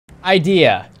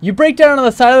Idea. You break down on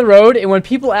the side of the road, and when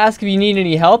people ask if you need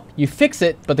any help, you fix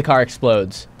it, but the car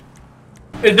explodes.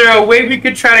 Is there a way we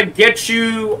could try to get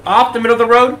you off the middle of the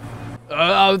road?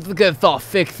 I was gonna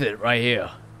fix it right here.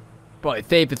 Probably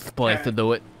safest place to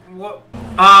do it. Well,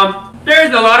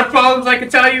 there's a lot of problems I can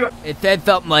tell you. It said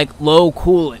something like low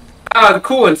coolant. The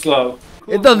coolant's low.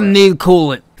 It doesn't need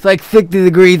coolant. It's like 60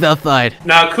 degrees outside.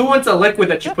 Now, coolant's a liquid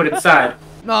that you put inside.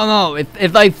 No,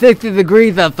 it's like 60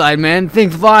 degrees outside, man.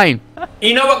 Thing's fine.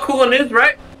 You know what coolant is,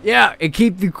 right? Yeah, it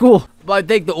keeps you cool. But I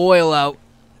take the oil out.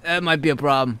 That might be a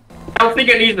problem. I don't think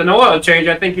it needs an oil change.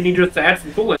 I think you need just to add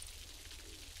some coolant.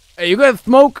 Hey, you gonna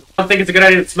smoke? I don't think it's a good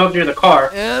idea to smoke near the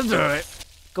car. Yeah, that's alright.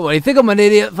 Come on, you think I'm an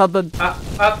idiot or something?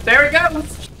 There it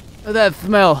goes. What's that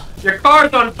smell? Your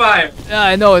car's on fire. Yeah,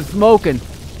 I know, it's smoking.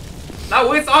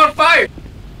 No, it's on fire.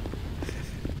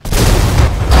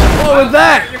 What was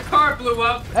that? Your car blew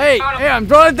up. Hey, I'm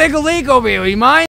trying to take a leak over here. You mind?